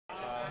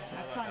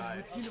that guy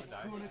with the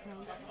guy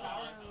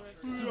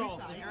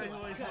who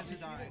always has to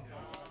die.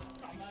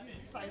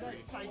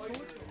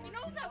 You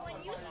know that when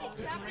you speak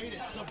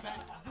Japanese, the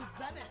best, the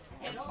Zenith.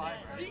 It's fine.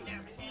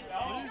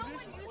 What is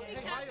this?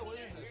 Hey Maya, what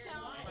is this?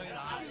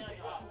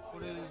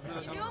 What is the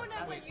you know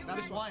that when you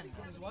This one.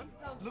 This one?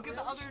 Look at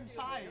the other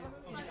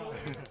sides. I don't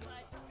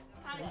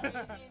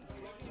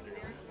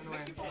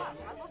like it.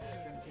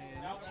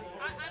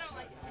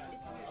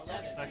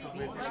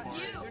 Like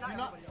you. You're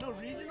not, no,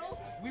 regionals?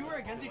 We were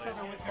against each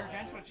other with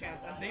Gargantua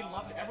chants and they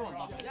loved it. Everyone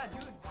loved it. Yeah,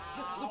 dude.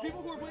 The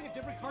people who were playing a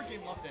different card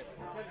game loved it.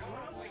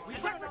 We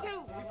put it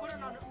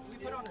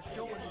on a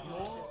show with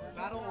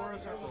Battle Aura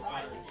Circle.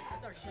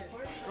 That's our shit.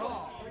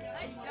 Draw.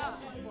 Nice job.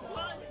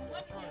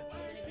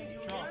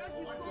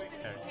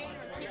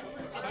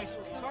 Nice.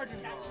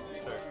 Charging draw.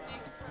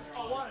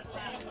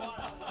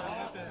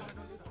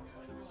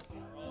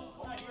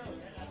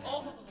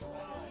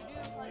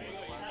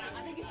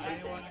 I think you should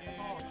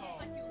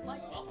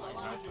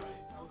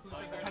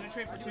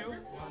Penetrate for 2?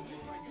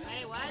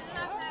 Hey, why does it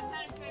have to have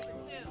penetrate for 2?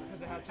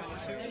 Because it has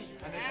penetrate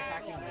and it's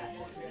attacking this.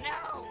 No,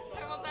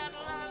 I will not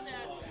allow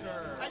that.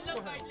 Sure. I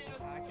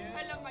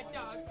love my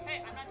dog. Hey,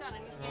 I'm not done.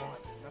 I'm just kidding.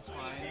 That's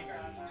fine.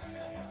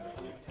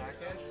 Attack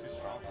it. Too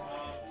strong.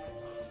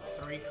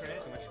 3 crit.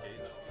 Too much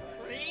gauge.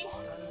 3?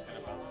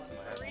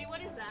 Three?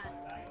 What is that?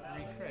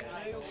 3 crit.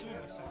 The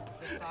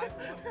size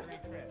of 1 3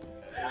 crit.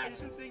 I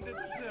just been saying that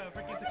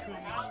freaking Takumi.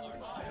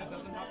 It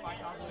doesn't have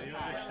 5,000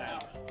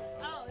 attack.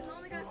 Oh, it's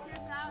only got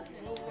 2,000.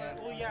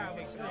 Well, yeah,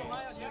 but still.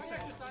 It's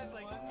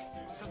like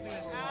something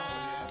that's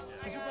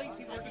because we're playing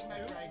Team Fortress 2.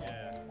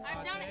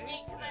 I'm down at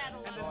 8 because I had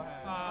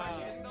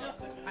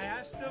 11. I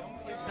asked him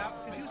if that,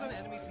 because he was on the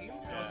enemy team.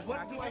 I was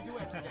attacking him.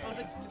 I was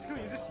like,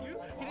 Takumi, is this you?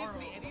 He didn't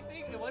see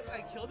anything, and once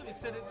I killed him, it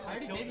said I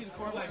killed him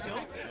before I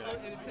killed,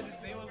 and it said his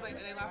name. I was like,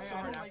 and I laughed so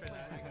hard after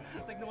that.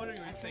 It's like, no wonder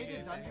you were saying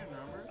it. Dungeon,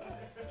 remember?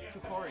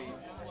 Tukori.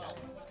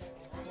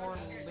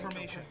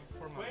 Formation.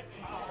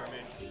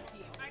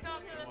 I go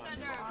to the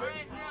center.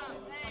 Right now.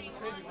 Hey,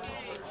 okay.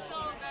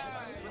 Shoulder.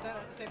 But then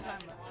at the same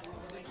time,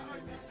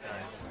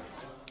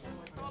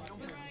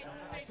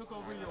 I took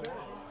over your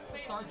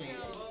Stargate.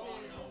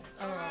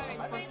 Alright,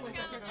 I face don't even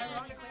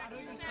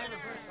play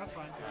reverse. center. That's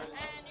fine.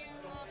 And you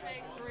will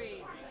take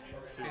 3.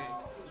 Okay.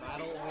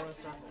 Battle Aura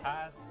Circle.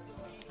 Pass.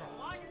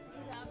 Why does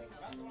this happen?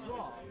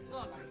 Draw.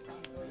 Look.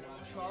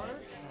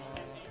 Charge.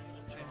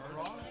 And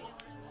draw.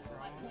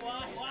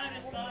 Why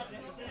this guy did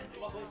this?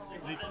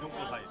 Leak no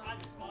height.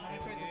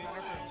 Penetrate the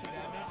center for 2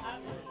 damage.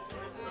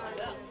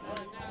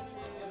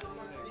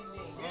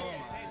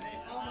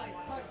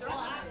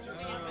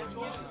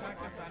 Attack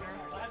the center.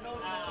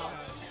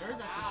 Where's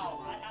SP?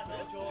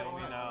 Tell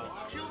me now.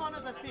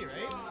 Shilvana's SP,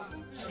 right?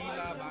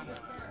 Sheila Bana.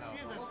 She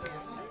is SP.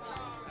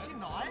 Is she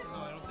not? No,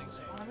 I don't think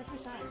so. Oh, that makes me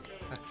sad.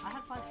 I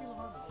had 5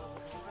 Shilvanas.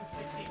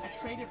 I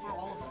traded for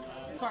all of them.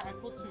 Sorry, I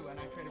pulled 2 and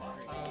I traded for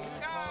 3.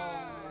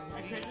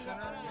 I traded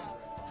center.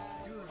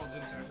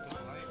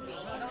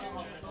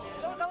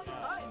 No, that was a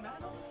sign, man.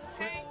 That was a sign.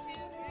 Take 2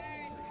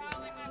 turns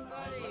calling my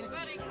buddy.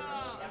 Buddy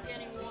call. I'm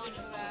getting 1 of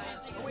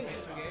that. Wait, 2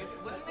 gauge?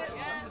 Wasn't that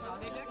Yeah, I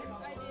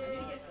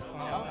did.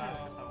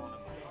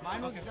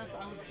 Mine was just,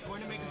 I was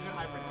going to make a good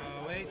hybrid.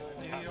 Wait,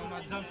 maybe I'm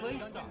not done playing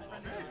stuff.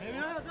 Maybe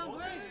I'm not done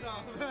playing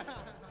stuff.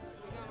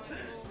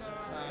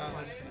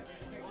 Let's see.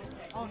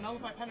 Oh,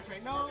 nullify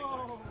penetrate.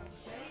 No!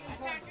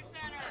 Attack your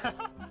center.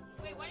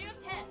 Wait, why do you have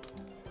 10?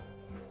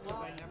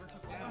 I never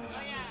took damage.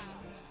 Oh, yeah.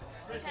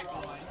 Protect.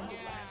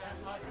 Yeah.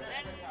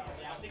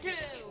 Then 2.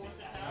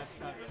 That's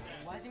 7.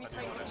 Why isn't he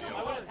playing stuff?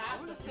 I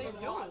would have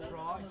saved yo.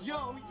 Draw.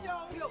 Yo!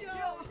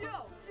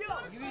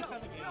 Give me a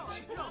ton of games.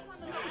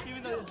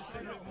 Even though it's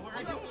more.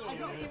 I don't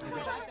even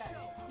with that deck.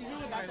 Even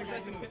with that deck, I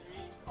do it.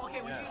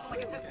 Okay, when you use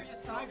like a test for your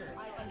Tiger, I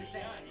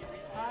understand.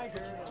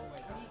 Tiger.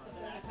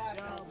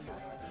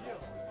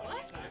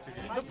 What?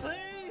 The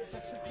place!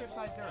 Kid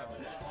size 0.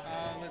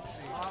 Let's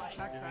see.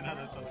 Attack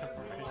Another center. thunder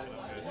formation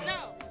of this.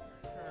 No.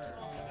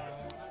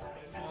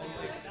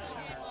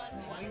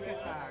 Link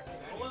attack.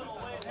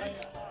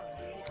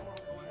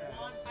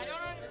 I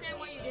don't understand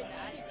why you did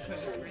that.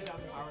 Because it's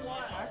 3,000 power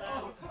attack.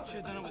 Should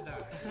have done it with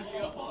that.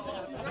 Draw.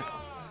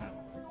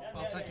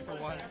 I'll attack you for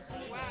 1.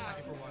 Attack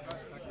you for 1.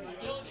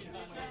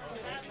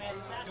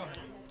 Go ahead.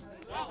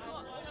 Oh,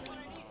 look. That's what I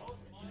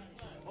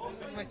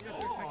needed. My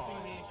sister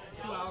texting me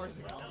 2 hours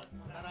ago,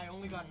 and I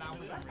only got now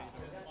for some reason.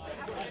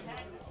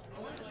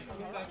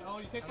 She's like, oh,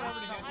 you take forever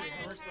to get me.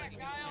 First leg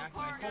against Jack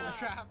and I pulled the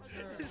trap.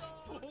 It's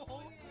so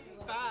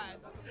bad.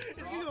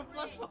 It's giving you a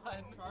 +1. So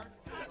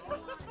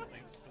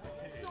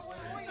what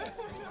are you?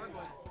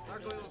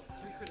 Gargoyles,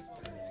 3 critical.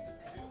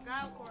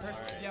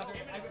 Yeah,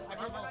 I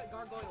don't know.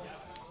 Gargoyles.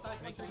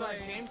 Sorry,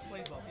 James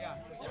plays well. Yeah.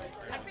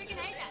 I freaking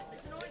hate that.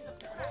 It's annoying.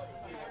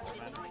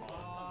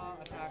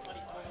 Attack.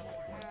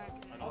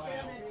 I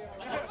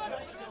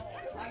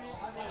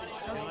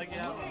feel like you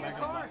have a Mega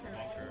Blast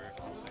bunker or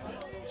something.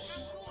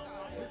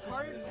 Your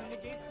card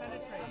negates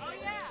penetrate. Oh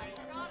yeah, I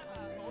forgot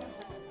about it.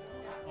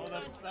 Oh,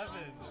 that's 7.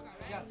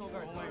 Yeah, Soul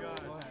Guard. Oh my god.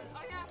 Go ahead.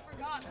 Oh yeah, I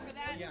forgot not for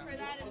that Yeah.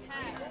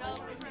 attack. No,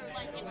 for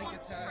like it's Link on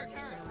attack, per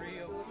turn.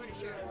 Surreal. Pretty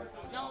sure.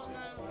 No.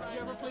 Have you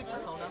ever played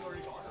Persona? He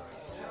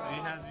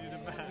has you to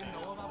back. Do you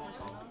know about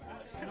Persona?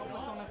 You know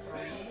Persona 3?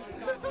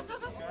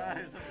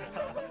 Guys, Have you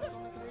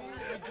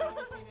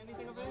ever seen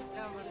anything of it?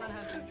 Yeah, my friend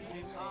has it.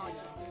 Oh, to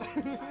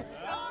the right.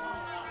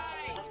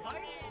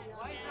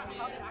 Why is that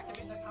how to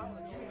activate the power?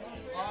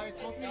 It's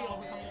supposed to be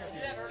overcoming your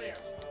fears.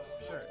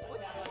 Sure.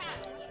 What's the attack?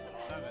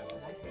 7,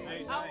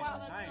 8, Oh wow,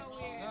 that's so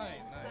weird.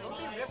 9. Don't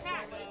be ripped.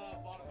 Attack.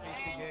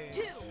 HG.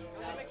 2.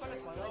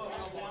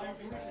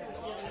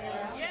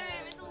 Yeah,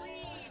 I'm in the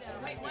lead.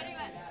 Wait, what are you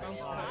at?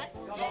 Sounds Spot?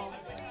 Yes.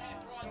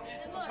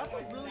 And look. That's a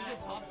really good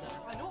top deck.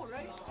 I know,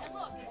 right? And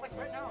look. Like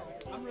right now.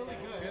 I'm really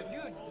good.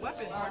 Dude,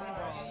 weapon.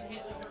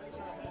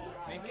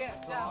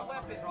 Yes, Yeah,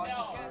 weapon. Draw 2 Yeah,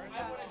 cards.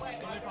 yeah,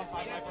 weapon. Only from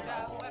 5 Yeah, for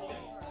yeah, weapon.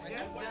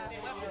 Yeah, weapon.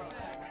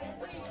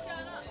 Please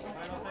shut up.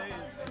 final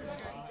phase.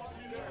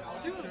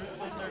 Truth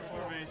or third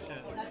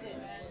formation.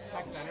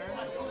 Tech center. No,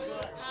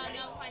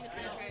 find the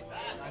penetrate.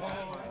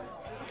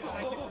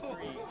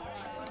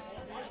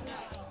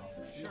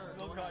 You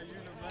still got you to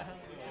back.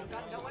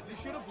 You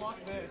should have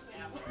blocked this.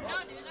 No,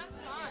 dude, that's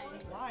fine.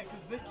 Why?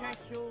 Because this can't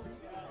kill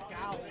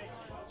Gao.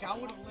 Gao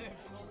would have lived.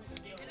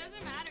 It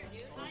doesn't matter,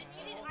 dude. I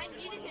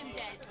needed him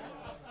dead.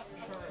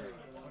 Sure.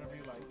 Whatever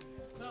you like.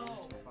 No.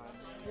 Fine.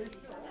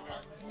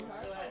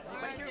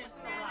 Where's this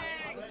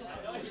Sonic?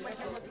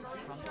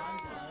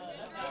 Sometimes.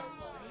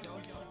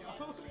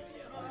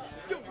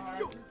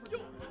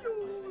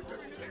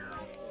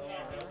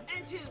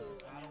 And 2.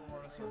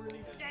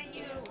 Dang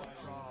you.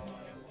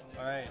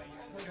 Alright.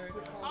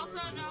 Also,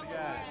 no. This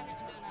guy.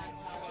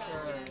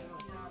 Sure.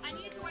 I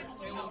need to wipe the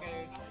Table wheel.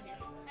 gauge.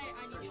 Hey, I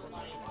need you.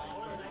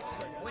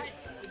 Wait,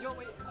 yo,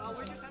 wait.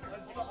 Where's your center?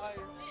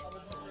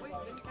 Wait,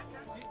 then you can't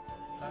cast it?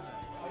 7.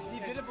 He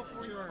did it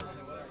before you. Okay.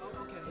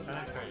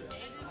 Penetrate.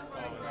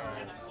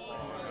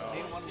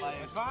 Gain 1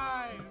 life.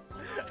 5.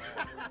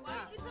 Why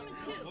you do summon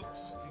 2?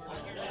 Whoops.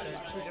 They're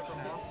 2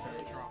 different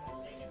monsters.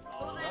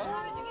 Well, then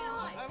how did you get a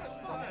life?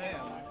 From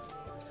him.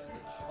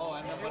 Oh,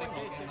 and then Buddy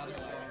will get another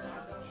chair.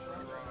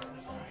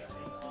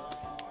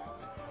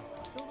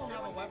 Still don't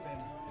have a weapon.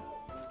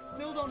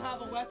 Still don't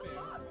have a weapon.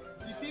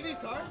 You see these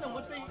cards and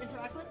what they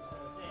interact with?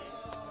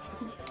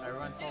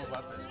 Everyone 12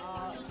 weapons.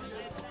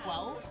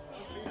 12?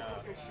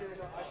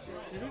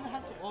 You don't even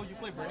have to. Oh, you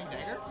play Burning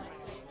Dagger?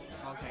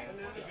 Okay.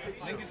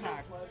 Link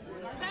attack.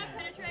 Does that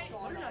penetrate?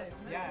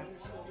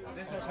 Yes.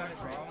 This has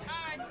penetrate.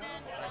 Alright,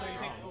 then. So you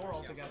take 4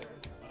 altogether.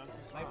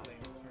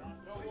 Lifelink.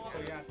 So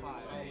you're at 5.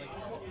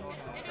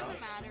 It doesn't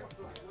matter.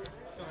 Go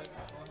ahead.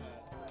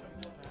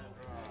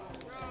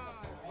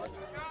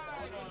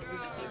 You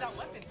just need that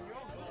weapon.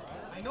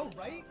 I know,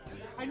 right?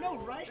 I know,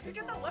 right? You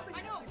get that weapon.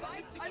 I know,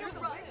 right? I know,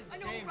 right? I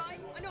know, James. right?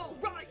 I know,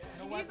 right?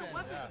 No He needs a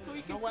weapon so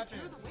he can No weapon.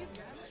 secure the win.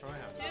 Destroy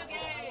him. 2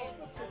 games.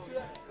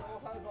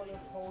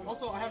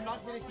 Also, I have not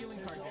hit a healing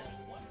card yet.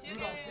 2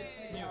 Rudolph,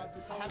 games. you.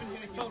 I haven't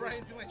hit a Fell healing right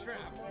into my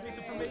trap. Make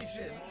the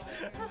formation.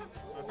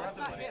 That's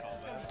not hits.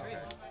 It's gonna be great.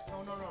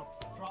 No.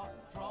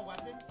 Draw a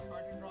weapon,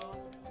 card and draw.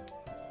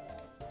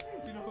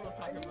 You know who I'm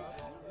talking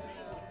about.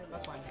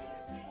 That's fine. Yeah,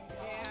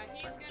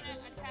 he's gonna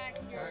attack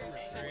your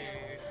center.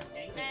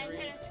 And hit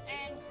it,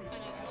 and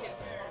another 2.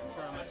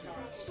 Sure, I'm at 2.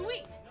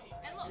 Sweet!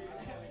 And look,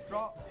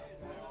 Draw.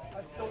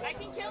 I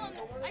can kill him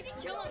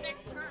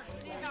next turn.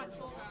 See, he got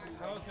soul guard.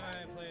 How can I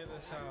play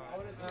this out?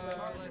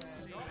 Let's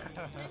see.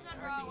 Please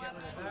undraw a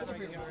weapon. How do I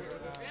get rid of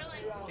that?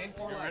 Really? Gain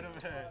 4 Get rid life. of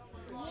it.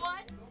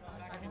 What?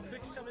 I can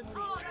quick summon Lee.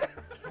 Oh,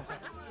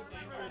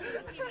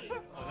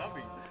 Oh, that'd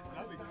be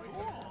cool.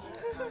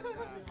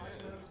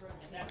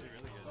 That'd be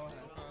really good.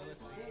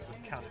 Let's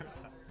see. Counter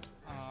attack.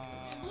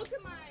 look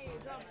at my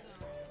drop zone.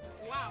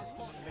 Wow.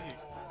 League.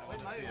 I want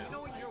to see You it.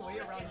 know your way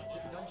around the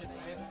dungeon,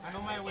 right? I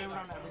know my way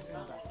around every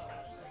single deck.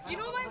 You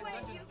know my way,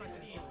 dude.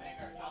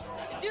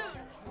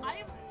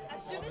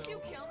 As soon as you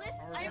kill this,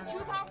 I have 2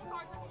 powerful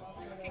cards.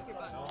 Just kick your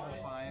butt. That's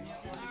fine.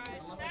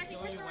 Alright, Unless I attacking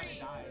kill for you when 3. it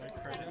dies. You have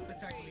to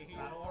attack me.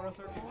 Battle Aura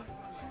Circle.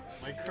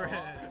 My crit. You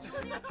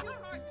only have 2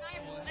 cards,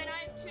 and I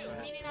have 2,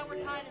 meaning that we're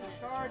tied in this.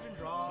 Charge and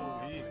draw. So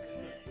weak.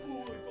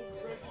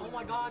 Oh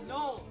my god,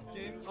 no!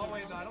 Gain. Oh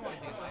wait, no, I don't want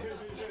to gain life.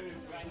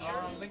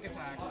 Link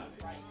attack. Go ahead.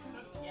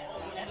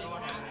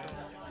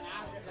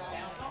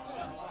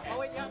 Oh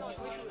wait, yeah, no, it's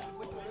way too.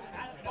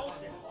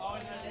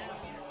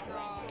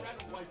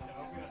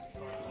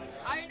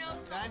 I know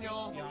something.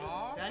 Daniel.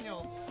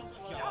 Daniel.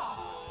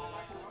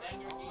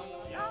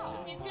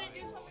 He's gonna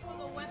do something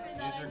with a weapon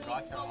that Use your needs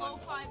gotcha below on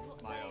 5.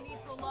 That it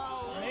needs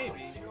below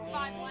Maybe.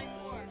 5 life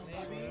 4.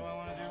 Maybe. I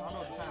don't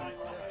know. Depends.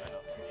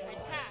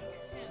 Attack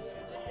him.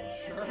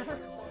 Sure.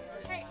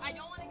 Hey, I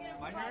don't want to get him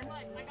My 5 turn?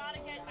 life. I gotta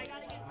get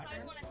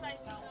size 1 and size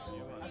 2. No.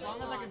 As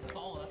long as I can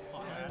stall, that's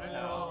fine. I don't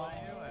know.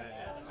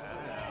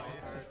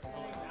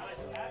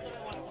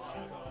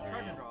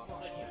 Charge and draw. I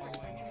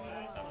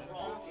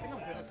think I'm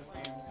good at this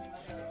game.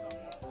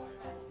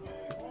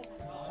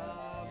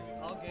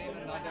 I'll gain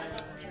another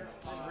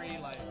 3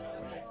 life.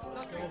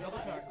 Okay, double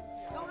check.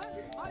 No, no,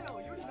 you're fine. You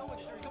already know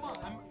what's there. Come on.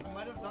 I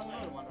might have done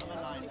another one. I'm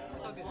at 9. It's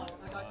all good. I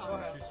got Go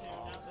ahead. something.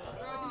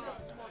 Draw.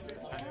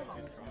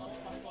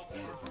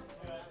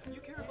 You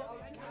care about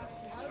the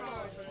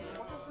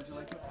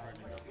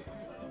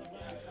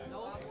No,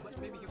 but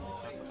maybe he won't.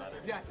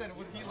 Yeah, I said,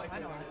 would he like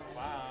it?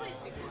 Wow. Please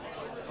be good.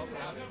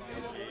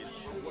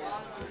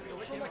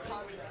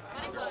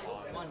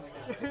 One.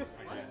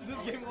 This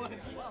game won.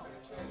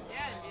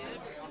 Yeah,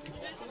 dude.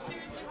 This is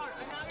seriously hard.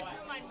 I'm having to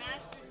do my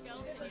master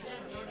skeleton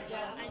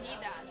yet. I need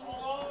that.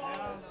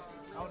 Yeah,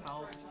 that would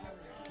help.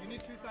 You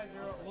need 2 size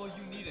 0. Well,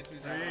 you need a 2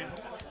 size 0.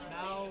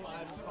 Now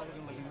I'm probably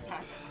gonna look at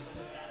attack.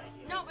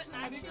 No, but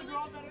I need to actually,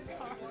 draw better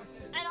cards.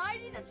 and I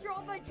need to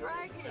draw my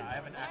dragon. Yeah, I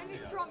have an and I need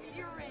to Axio. draw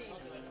Meteor Rain.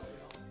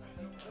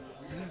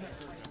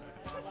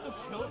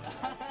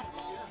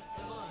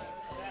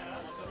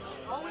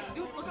 Oh wait,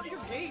 dude, look up your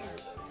game.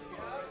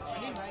 I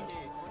need 9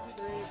 days. 1,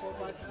 2, 3, 4,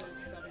 5, 6,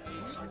 7, 8.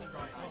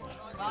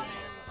 Got it.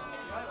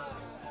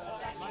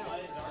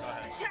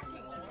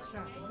 Attacking.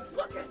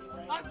 Look at,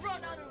 I've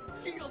run out of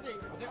shielding.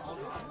 They're all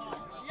gone.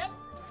 Yep,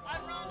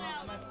 I've run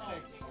out. I'm at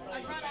 6.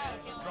 I've run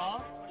out.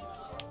 Draw.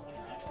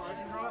 Card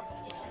and draw.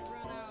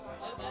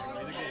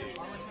 Be the gauge.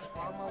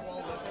 Armor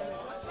wall lizard.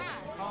 What's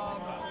that?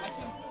 I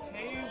can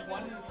pay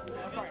one.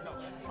 Sorry, no.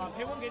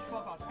 Pay 1 gauge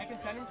 12 cost. I can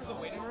send him to the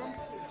waiting room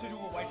to do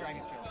a white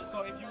dragon shield.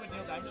 So if you would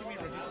deal damage to me,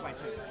 reduce it by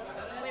 2.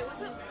 Wait,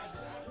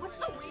 what's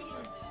the waiting?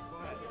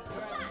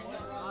 What's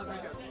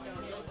that?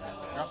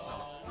 Drop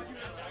some.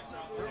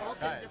 They're all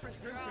saying Guys.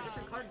 different terms for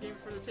different card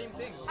games for the same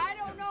thing. I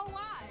don't know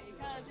why,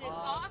 because it's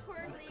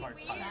awkwardly weird.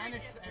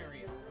 Vanish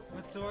area.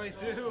 What do I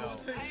do?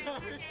 What do I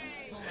charge? Okay.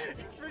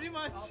 It's pretty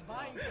much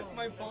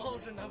my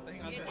balls or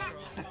nothing on this Attack.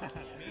 roll.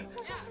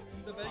 Yeah.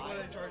 Depending what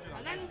I charge it on.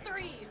 And then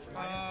 3. I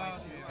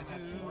do.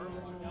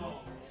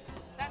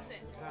 That's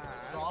it.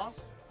 Draw.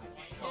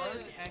 Charge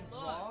Dude, and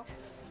look. draw.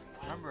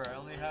 Remember, I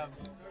only have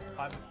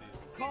 5 of these.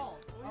 Call.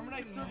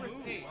 Armonite Cerberus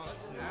Ace.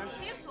 Is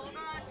he a soul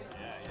god?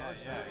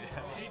 Yeah.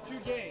 Need 2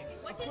 gauge.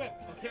 What's Equip.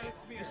 Okay,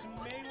 this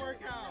may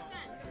work out.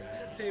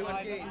 Defense. Okay,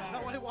 1 gauge. It's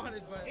not what I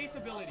wanted, but Ace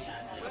ability.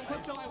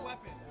 Equip to my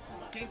weapon.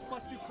 Gains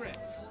 +2 crit.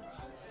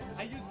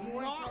 I use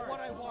more not charge. what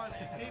I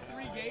wanted. Pay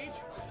 3 gauge.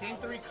 Gain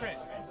 3 crit.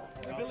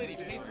 Ability.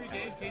 Pay 3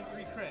 gauge. Gain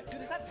 3 crit.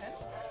 Dude, is that 10?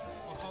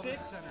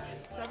 6,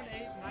 7,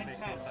 8, 9,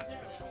 10.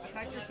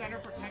 Attack your center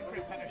for 10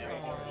 crit penetrate.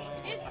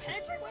 Is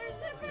penetrate? Where is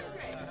that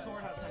penetrate? The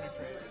sword has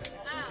penetrate.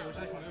 Ah. Would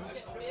you like to move?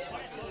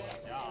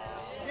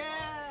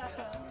 Yeah!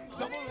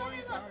 Look,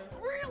 look.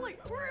 Really?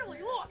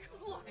 Look.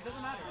 It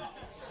doesn't matter.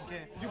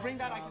 Okay. You bring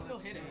that, I can still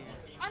hit it.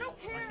 I don't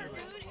care,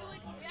 dude.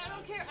 I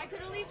don't care. I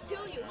could at least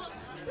kill you. Look,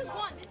 this is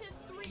 1. This is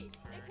 3.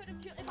 They could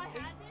have killed. If I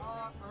had this.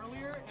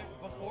 Earlier,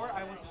 before,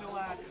 I was still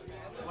at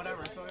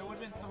whatever, so it would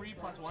have been 3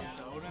 + 1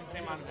 still. It would have been the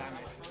same amount of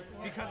damage.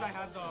 Because I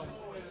had the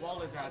wall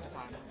lizard at the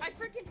time. I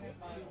freaking hate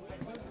you.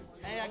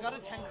 Hey, I got a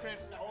 10 crit.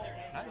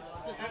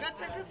 Nice. I got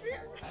 10 crits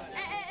here.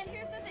 And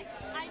here's the thing.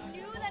 I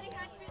knew that it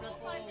had to be level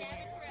 5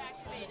 damage for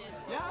activated.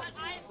 Yeah.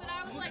 But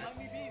I was like, Let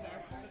me be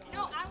there.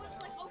 no, I was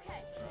like,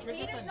 okay. If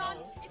he does not,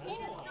 if he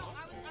does no,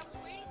 I was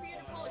waiting for you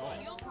to pull a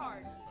shield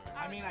card.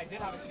 I mean, I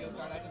did have a shield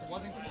guard. I just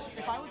wasn't.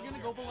 If I was gonna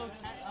go below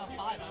 5,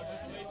 I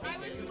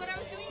would just. What I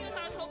was doing is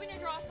I was hoping to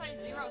draw size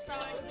 0, so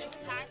I would just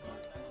attack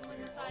with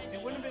the size.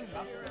 It wouldn't have been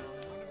enough. It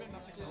would have been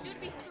enough to kill. It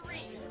would be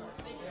 3.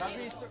 That'd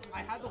be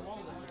I had the wall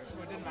lizard,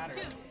 so it didn't matter.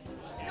 Dude,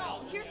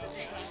 no. Here's the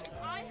thing.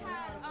 If I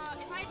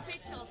had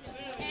Fate Skeleton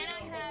and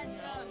I had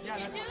Yeah,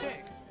 that's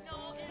Hindu, 6.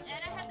 No,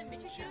 and I had the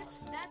Mitchell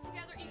shoots. That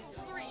together equals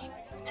 3,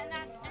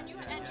 and you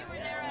were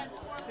there at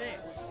 4.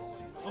 6.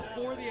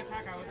 Before the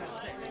attack, I was at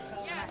 6.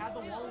 And I had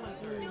the wall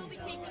You'd lizard. still be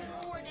taking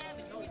 4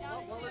 damage. You'd be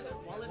down to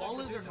 2. Wall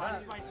lizard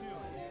minus by 2.